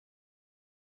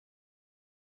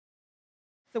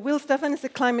So Will Stephan is a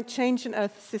climate change and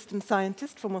earth system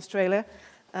scientist from Australia,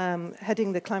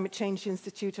 heading the Climate Change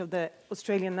Institute of the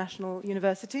Australian National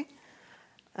University.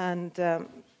 And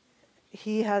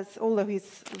he has, although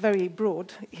he's very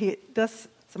broad, he does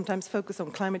sometimes focus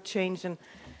on climate change and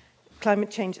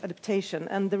climate change adaptation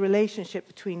and the relationship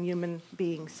between human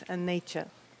beings and nature.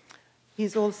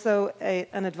 He's also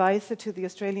an advisor to the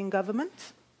Australian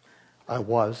government. I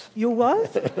was. You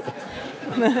was?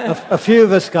 A few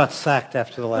of us got sacked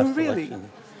after the last election.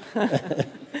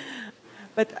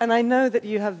 And I know that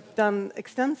you have done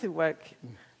extensive work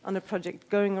on a project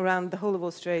going around the whole of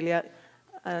Australia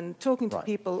and talking to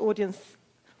people,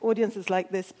 audiences like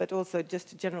this, but also just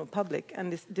the general public,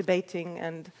 and debating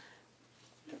and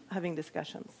having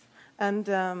discussions. And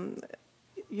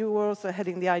you were also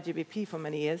heading the IGBP for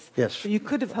many years. Yes. So you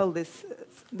could have held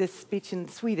this speech in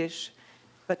Swedish,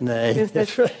 but no,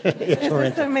 there's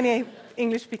so many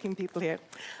English-speaking people here.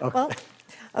 Okay. Well,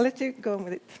 I'll let you go on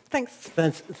with it. Thanks.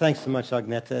 Thanks so much,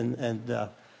 Agneta, and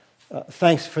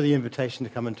thanks for the invitation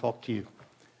to come and talk to you.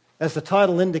 As the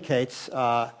title indicates,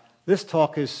 this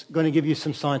talk is going to give you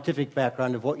some scientific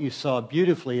background of what you saw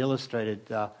beautifully illustrated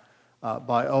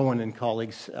by Owen and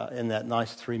colleagues in that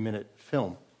nice 3-minute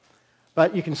film.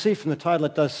 But you can see from the title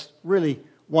it does really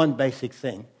one basic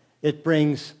thing. It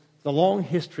brings the long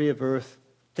history of Earth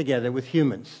together with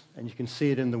humans, and you can see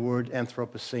it in the word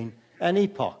Anthropocene and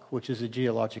epoch, which is a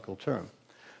geological term.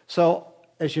 So,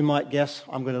 as you might guess,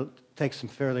 I'm going to take some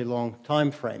fairly long time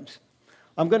frames.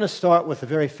 I'm going to start with a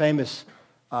very famous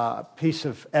piece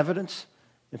of evidence.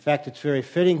 In fact, it's very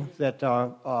fitting that our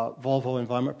Volvo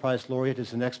Environment Prize laureate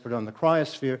is an expert on the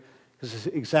cryosphere, because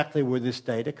it's exactly where this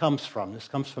data comes from. This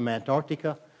comes from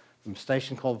Antarctica, from a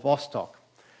station called Vostok.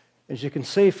 As you can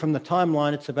see from the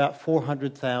timeline, it's about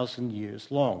 400,000 years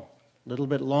long, a little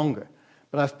bit longer.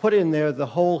 But I've put in there the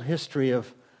whole history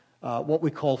of what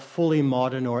we call fully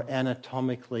modern or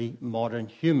anatomically modern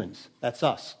humans. That's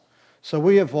us. So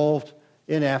we evolved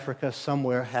in Africa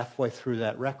somewhere halfway through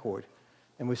that record.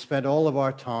 And we spent all of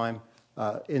our time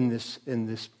in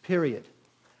this period.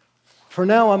 For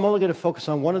now, I'm only going to focus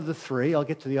on one of the three. I'll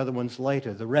get to the other ones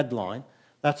later. The red line,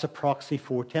 that's a proxy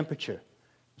for temperature.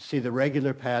 You see the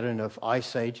regular pattern of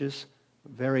ice ages,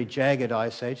 very jagged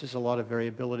ice ages, a lot of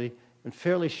variability, and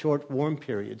fairly short warm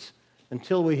periods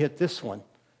until we hit this one,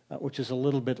 which is a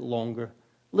little bit longer,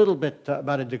 a little bit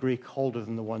about a degree colder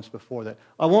than the ones before that.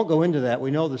 I won't go into that.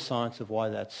 We know the science of why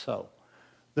that's so.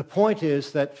 The point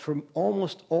is that for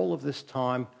almost all of this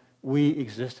time, we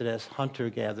existed as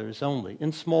hunter-gatherers only,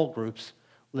 in small groups,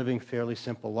 living fairly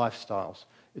simple lifestyles.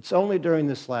 It's only during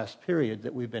this last period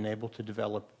that we've been able to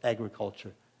develop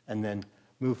agriculture and then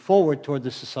move forward toward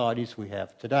the societies we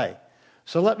have today.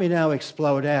 So let me now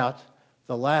explode out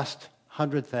the last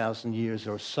 100,000 years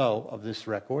or so of this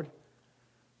record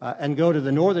and go to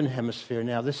the northern hemisphere.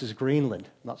 Now, this is Greenland,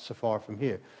 not so far from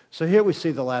here. So here we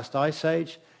see the last ice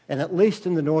age, and at least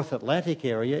in the North Atlantic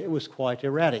area, it was quite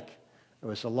erratic. There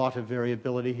was a lot of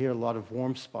variability here, a lot of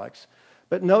warm spikes.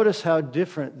 But notice how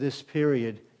different this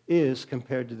period is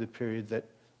compared to the period that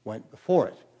went before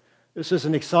it. This is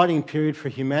an exciting period for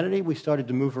humanity. We started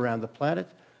to move around the planet.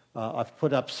 I've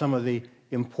put up some of the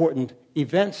important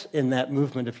events in that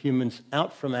movement of humans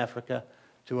out from Africa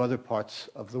to other parts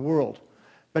of the world.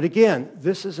 But again,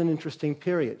 this is an interesting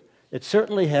period. It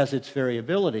certainly has its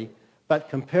variability, but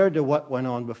compared to what went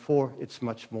on before, it's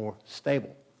much more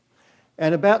stable.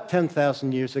 And about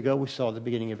 10,000 years ago, we saw the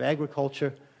beginning of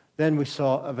agriculture. Then we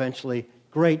saw eventually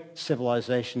great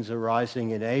civilizations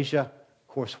arising in Asia, of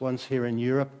course, ones here in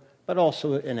Europe, but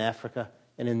also in Africa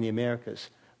and in the Americas,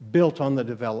 built on the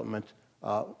development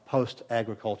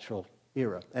post-agricultural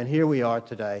era. And here we are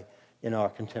today in our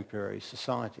contemporary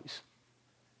societies.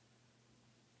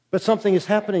 But something is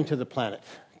happening to the planet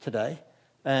today,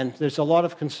 and there's a lot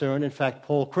of concern. In fact,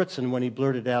 Paul Crutzen, when he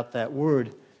blurted out that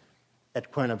word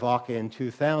at Cuernavaca in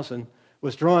 2000,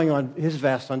 was drawing on his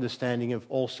vast understanding of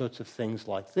all sorts of things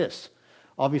like this.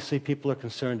 Obviously, people are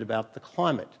concerned about the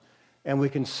climate, and we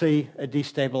can see a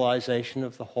destabilization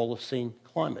of the Holocene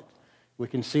climate. We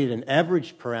can see it in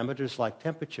average parameters like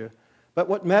temperature, but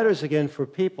what matters again for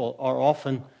people are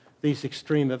often these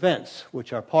extreme events,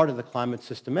 which are part of the climate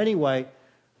system anyway,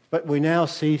 but we now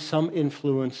see some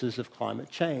influences of climate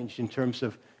change in terms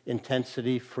of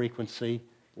intensity, frequency,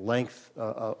 length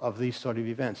of these sort of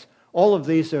events. All of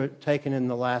these are taken in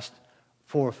the last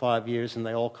 4 or 5 years, and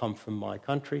they all come from my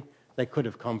country. They could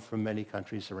have come from many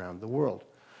countries around the world.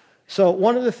 So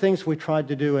one of the things we tried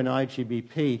to do in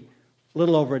IGBP a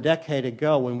little over a decade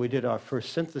ago when we did our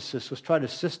first synthesis was try to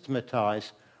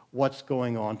systematize what's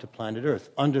going on to planet Earth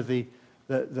under the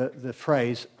the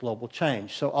phrase global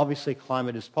change. So obviously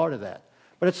climate is part of that.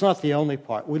 But it's not the only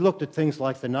part. We looked at things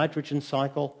like the nitrogen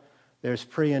cycle. There's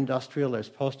pre-industrial, there's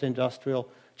post-industrial.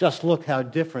 Just look how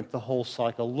different the whole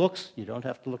cycle looks. You don't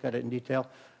have to look at it in detail.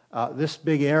 This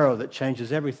big arrow that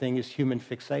changes everything is human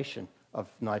fixation of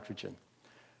nitrogen.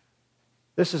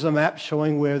 This is a map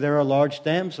showing where there are large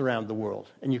dams around the world,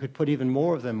 and you could put even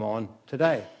more of them on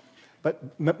today.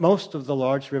 But most of the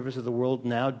large rivers of the world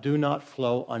now do not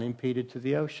flow unimpeded to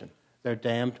the ocean. They're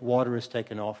dammed, water is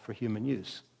taken off for human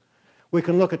use. We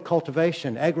can look at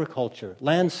cultivation, agriculture,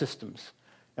 land systems,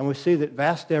 and we see that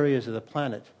vast areas of the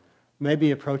planet,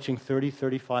 maybe approaching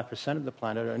 30-35% of the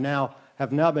planet,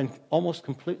 have now been almost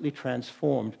completely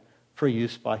transformed for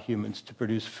use by humans to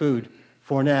produce food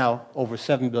for now over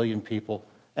 7 billion people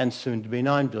and soon to be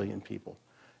 9 billion people.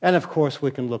 And of course,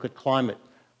 we can look at climate.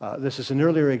 This is an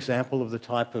earlier example of the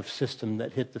type of system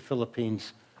that hit the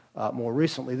Philippines more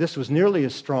recently. This was nearly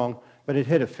as strong, but it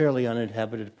hit a fairly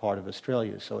uninhabited part of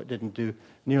Australia, so it didn't do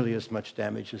nearly as much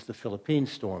damage as the Philippine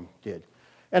storm did.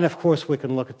 And of course, we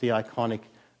can look at the iconic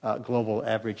global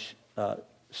average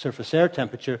surface air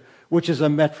temperature, which is a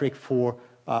metric for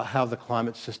how the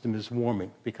climate system is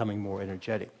warming, becoming more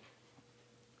energetic.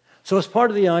 So as part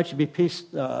of the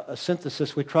IGBP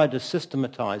synthesis, we tried to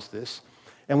systematize this.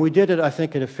 And we did it, I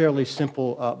think, in a fairly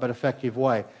simple but effective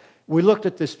way. We looked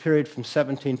at this period from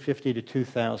 1750 to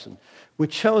 2000. We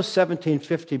chose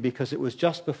 1750 because it was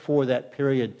just before that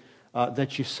period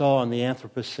that you saw in the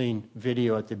Anthropocene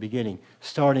video at the beginning,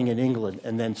 starting in England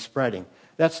and then spreading.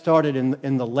 That started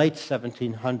in the late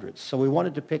 1700s. So we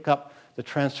wanted to pick up the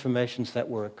transformations that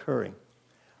were occurring.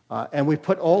 And we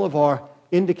put all of our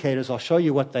indicators, I'll show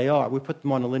you what they are, we put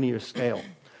them on a linear scale.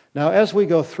 Now, as we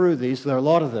go through these, there are a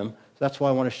lot of them, that's why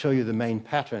I want to show you the main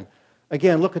pattern.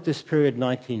 Again, look at this period,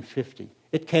 1950.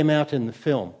 It came out in the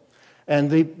film.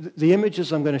 And the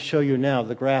images I'm going to show you now,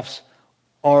 the graphs,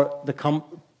 are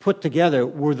put together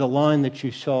were the line that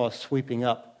you saw sweeping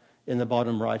up in the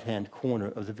bottom right-hand corner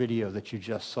of the video that you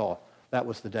just saw. That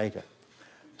was the data.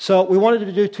 So we wanted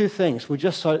to do two things. We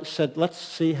just said, let's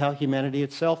see how humanity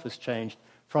itself has changed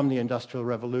from the Industrial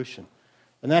Revolution.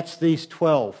 And that's these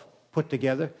 12 put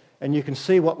together. And you can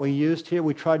see what we used here.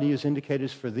 We tried to use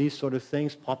indicators for these sort of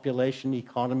things: population,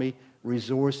 economy,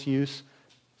 resource use,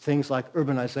 things like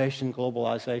urbanization,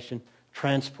 globalization,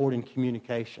 transport, and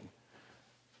communication.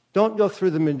 Don't go through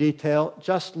them in detail.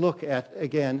 Just look at,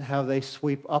 again, how they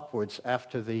sweep upwards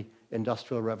after the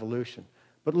Industrial Revolution.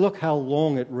 But look how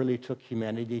long it really took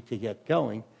humanity to get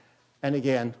going. And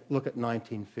again, look at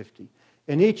 1950.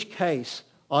 In each case,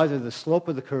 either the slope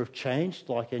of the curve changed,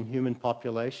 like in human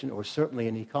population, or certainly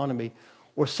in economy,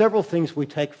 or several things we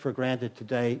take for granted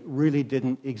today really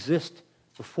didn't exist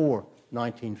before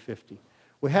 1950.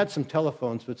 We had some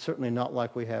telephones, but certainly not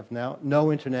like we have now. No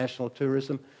international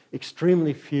tourism,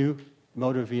 extremely few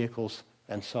motor vehicles,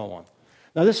 and so on.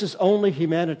 Now, this is only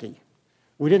humanity.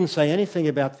 We didn't say anything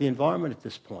about the environment at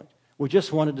this point. We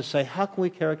just wanted to say, how can we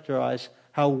characterize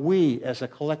how we, as a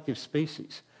collective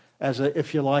species, as a,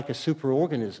 if you like, a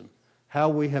superorganism, how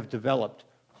we have developed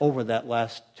over that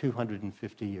last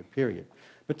 250-year period.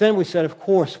 But then we said, of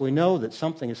course, we know that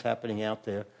something is happening out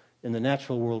there in the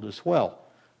natural world as well.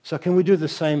 So can we do the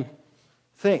same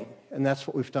thing? And that's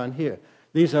what we've done here.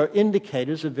 These are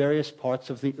indicators of various parts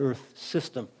of the Earth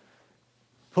system,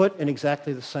 put in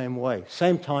exactly the same way.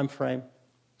 Same time frame,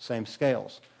 same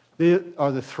scales. These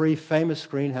are the three famous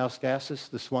greenhouse gases.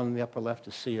 This one in the upper left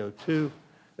is CO2.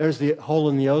 There's the hole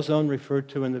in the ozone referred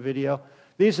to in the video.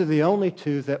 These are the only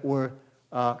two that were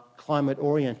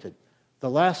climate-oriented. The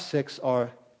last six are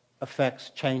effects,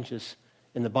 changes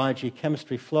in the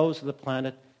biogeochemistry flows of the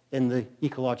planet, in the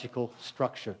ecological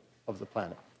structure of the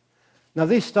planet. Now,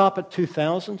 these stop at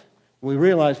 2000. We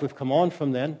realize we've come on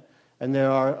from then, and there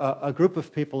are a group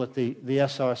of people at the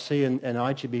SRC and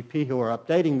IGBP who are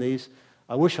updating these.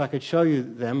 I wish I could show you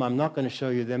them. I'm not going to show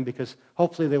you them because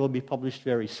hopefully they will be published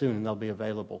very soon and they'll be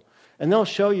available. And they'll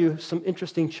show you some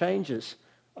interesting changes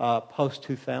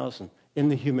post-2000 in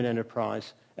the human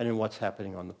enterprise and in what's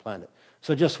happening on the planet.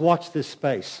 So just watch this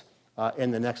space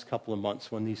in the next couple of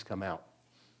months when these come out.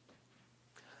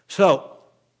 So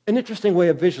an interesting way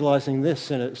of visualizing this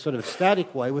in a sort of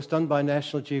static way was done by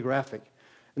National Geographic.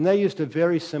 And they used a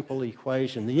very simple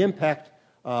equation. The impact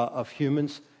of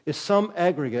humans is some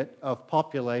aggregate of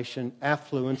population,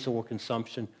 affluence or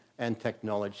consumption, and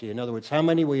technology. In other words, how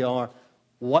many we are,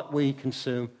 what we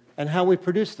consume, and how we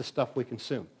produce the stuff we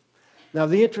consume. Now,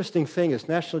 the interesting thing is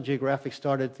National Geographic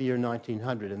started at the year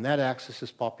 1900, and that axis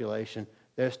is population,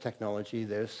 there's technology,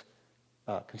 there's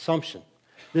consumption.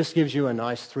 This gives you a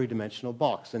nice three-dimensional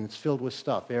box, and it's filled with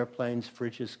stuff, airplanes,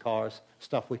 fridges, cars,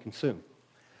 stuff we consume.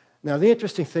 Now, the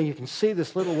interesting thing, you can see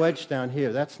this little wedge down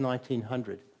here. That's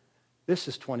 1900. This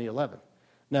is 2011.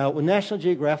 Now, when National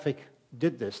Geographic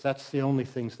did this, that's the only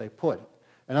things they put.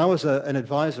 And I was an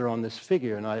advisor on this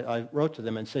figure, and I wrote to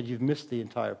them and said, you've missed the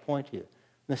entire point here.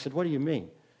 And they said, what do you mean?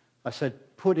 I said,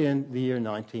 put in the year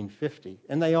 1950.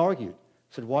 And they argued.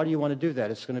 I said, why do you want to do that?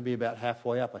 It's going to be about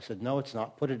halfway up. I said, no, it's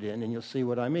not. Put it in, and you'll see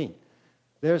what I mean.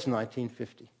 There's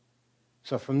 1950.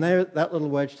 So from there, that little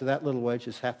wedge to that little wedge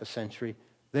is half a century.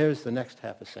 There's the next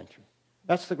half a century.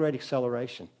 That's the great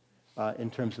acceleration in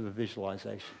terms of a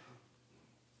visualization.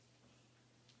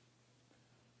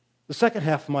 The second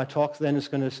half of my talk then is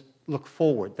going to look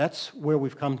forward. That's where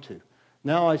we've come to.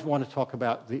 Now I want to talk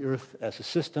about the Earth as a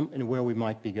system and where we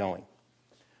might be going.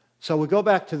 So we go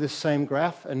back to this same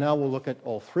graph, and now we'll look at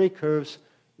all three curves.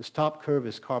 This top curve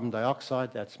is carbon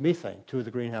dioxide. That's methane, two of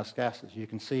the greenhouse gases. You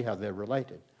can see how they're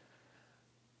related.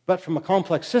 But from a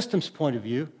complex systems point of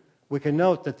view, we can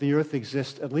note that the Earth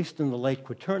exists, at least in the late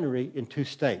Quaternary, in two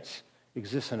states. It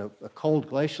exists in a cold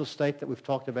glacial state that we've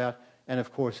talked about, and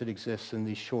of course it exists in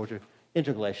these shorter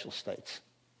interglacial states.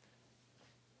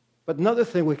 But another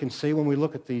thing we can see when we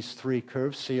look at these three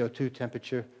curves, CO2,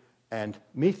 temperature, and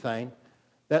methane,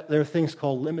 that there are things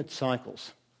called limit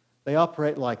cycles. They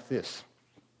operate like this.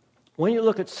 When you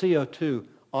look at CO2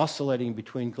 oscillating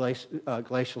between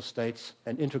glacial states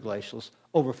and interglacials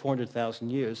over 400,000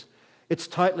 years, it's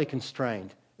tightly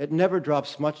constrained. It never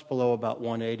drops much below about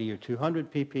 180 or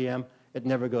 200 ppm. It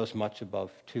never goes much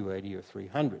above 280 or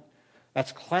 300.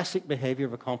 That's classic behavior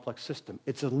of a complex system.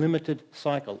 It's a limited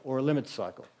cycle or a limit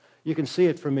cycle. You can see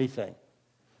it for methane.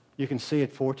 You can see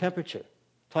it for temperature,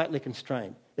 tightly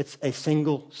constrained. It's a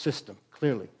single system,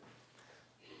 clearly.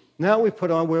 Now we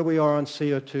put on where we are on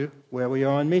CO2, where we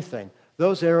are on methane.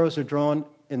 Those arrows are drawn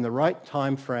in the right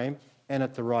time frame and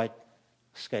at the right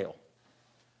scale.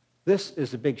 This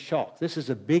is a big shock. This is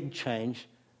a big change,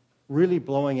 really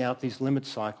blowing out these limit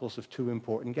cycles of two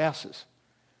important gases.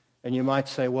 And you might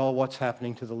say, well, what's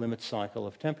happening to the limit cycle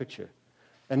of temperature?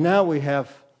 And now we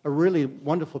have a really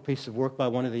wonderful piece of work by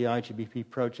one of the IGBP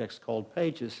projects called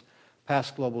PAGES,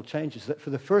 Past Global Changes, that for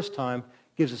the first time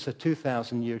gives us a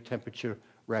 2,000-year temperature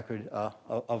record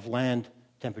of land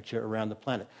temperature around the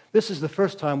planet. This is the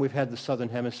first time we've had the southern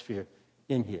hemisphere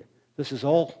in here. This is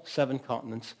all 7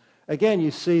 continents. Again, you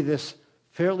see this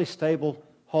fairly stable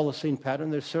Holocene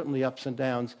pattern. There's certainly ups and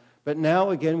downs. But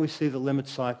now, again, we see the limit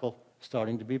cycle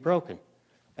starting to be broken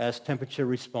as temperature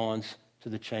responds to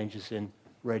the changes in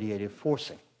radiative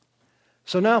forcing.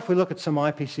 So now if we look at some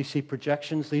IPCC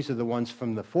projections, these are the ones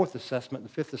from the 4th assessment.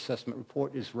 The 5th assessment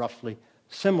report is roughly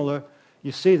similar.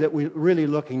 You see that we're really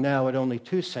looking now at only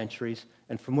 2 centuries,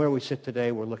 and from where we sit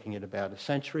today, we're looking at about a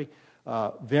century.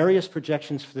 Various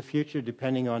projections for the future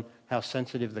depending on how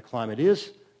sensitive the climate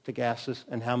is to gases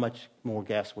and how much more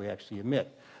gas we actually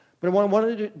emit. But what I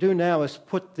want to do now is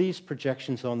put these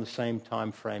projections on the same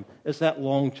time frame as that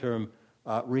long-term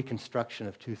reconstruction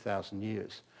of 2,000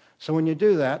 years. So when you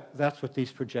do that, that's what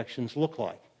these projections look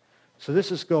like. So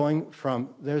this is going from,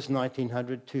 there's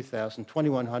 1900, 2000,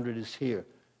 2100 is here,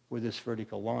 where this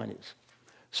vertical line is.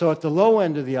 So at the low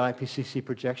end of the IPCC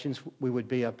projections, we would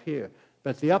be up here.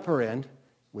 But at the upper end,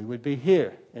 we would be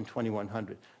here in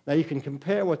 2100. Now you can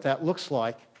compare what that looks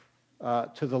like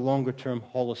to the longer-term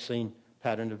Holocene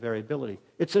pattern of variability.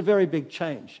 It's a very big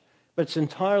change, but it's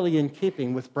entirely in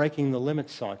keeping with breaking the limit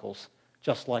cycles,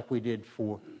 just like we did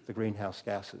for the greenhouse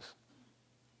gases.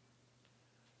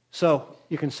 So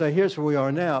you can say, here's where we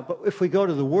are now, but if we go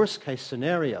to the worst-case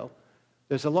scenario,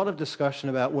 there's a lot of discussion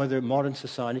about whether modern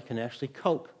society can actually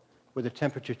cope with a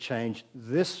temperature change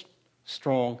this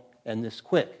strong and this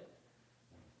quick.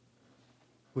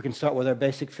 We can start with our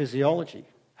basic physiology.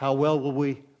 How well will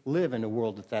we live in a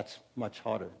world that's much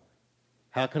hotter?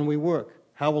 How can we work?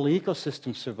 How will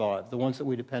ecosystems survive, the ones that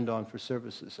we depend on for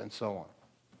services, and so on?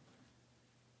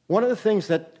 One of the things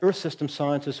that Earth system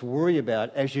scientists worry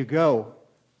about as you go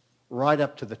right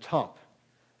up to the top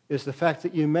is the fact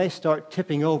that you may start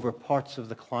tipping over parts of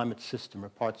the climate system or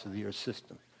parts of the Earth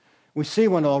system. We see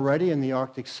one already in the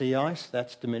Arctic sea ice.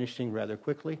 That's diminishing rather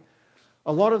quickly.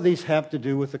 A lot of these have to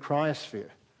do with the cryosphere.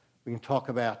 We can talk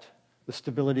about the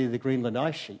stability of the Greenland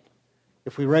ice sheet.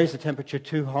 If we raise the temperature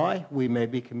too high, we may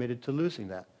be committed to losing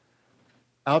that.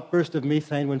 Outburst of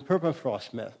methane when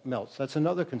permafrost melts, that's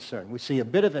another concern. We see a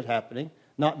bit of it happening,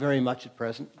 not very much at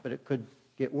present, but it could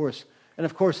get worse. And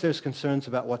of course, there's concerns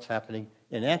about what's happening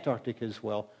in Antarctica as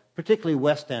well, particularly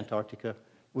West Antarctica,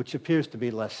 which appears to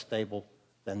be less stable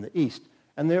than the East.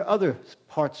 And there are other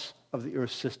parts of the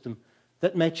Earth system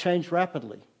that may change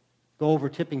rapidly. go over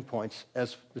tipping points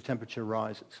as the temperature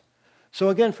rises. So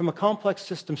again, from a complex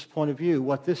systems point of view,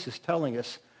 what this is telling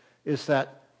us is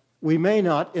that we may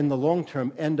not, in the long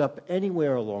term, end up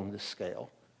anywhere along this scale.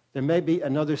 There may be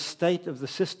another state of the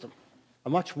system, a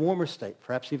much warmer state,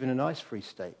 perhaps even an ice-free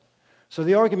state. So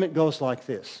the argument goes like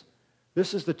this.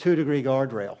 This is the 2-degree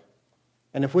guardrail.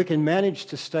 And if we can manage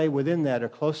to stay within that or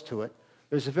close to it,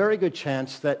 there's a very good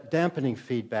chance that dampening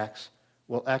feedbacks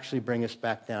will actually bring us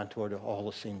back down toward a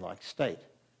Holocene-like state,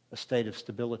 a state of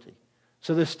stability.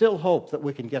 So there's still hope that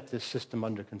we can get this system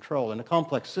under control. And a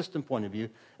complex system point of view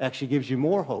actually gives you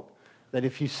more hope that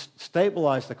if you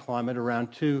stabilize the climate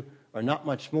around 2 or not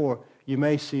much more, you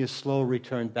may see a slow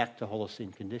return back to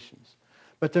Holocene conditions.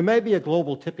 But there may be a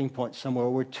global tipping point somewhere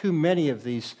where too many of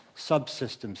these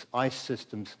subsystems, ice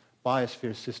systems,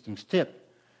 biosphere systems tip.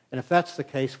 And if that's the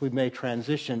case, we may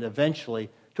transition eventually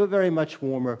to a very much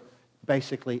warmer,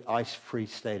 basically ice-free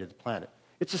state of the planet.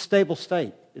 It's a stable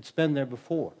state. It's been there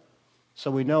before. So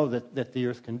we know that the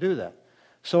Earth can do that.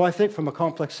 So I think from a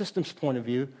complex systems point of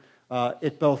view,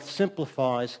 it both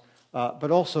simplifies,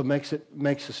 but also makes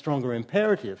a stronger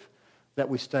imperative that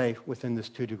we stay within this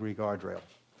 2-degree guardrail.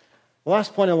 The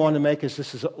last point I want to make is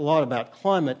this is a lot about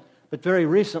climate, but very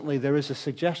recently there is a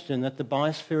suggestion that the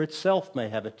biosphere itself may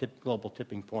have a global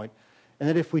tipping point, and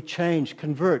that if we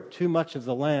convert too much of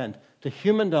the land to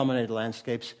human-dominated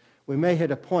landscapes, we may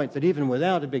hit a point that even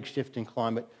without a big shift in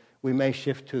climate, we may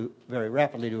shift very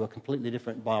rapidly to a completely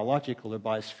different biological or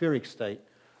biospheric state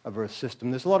of Earth's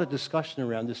system. There's a lot of discussion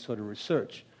around this sort of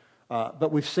research,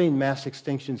 but we've seen mass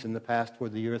extinctions in the past where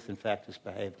the Earth, in fact, has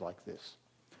behaved like this.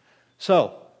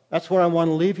 So that's where I want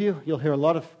to leave you. You'll hear a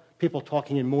lot of people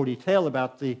talking in more detail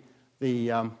about the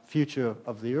future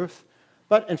of the Earth,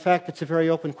 but in fact, it's a very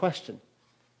open question.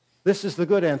 This is the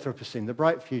good Anthropocene, the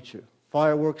bright future.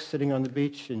 Fireworks, sitting on the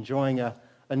beach, enjoying a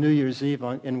New Year's Eve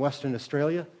in Western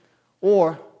Australia.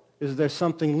 Or is there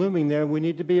something looming there we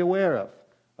need to be aware of?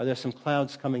 Are there some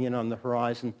clouds coming in on the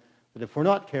horizon that if we're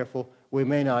not careful, we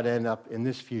may not end up in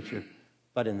this future,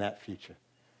 but in that future?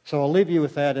 So I'll leave you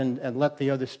with that and let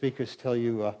the other speakers tell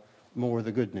you more of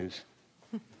the good news.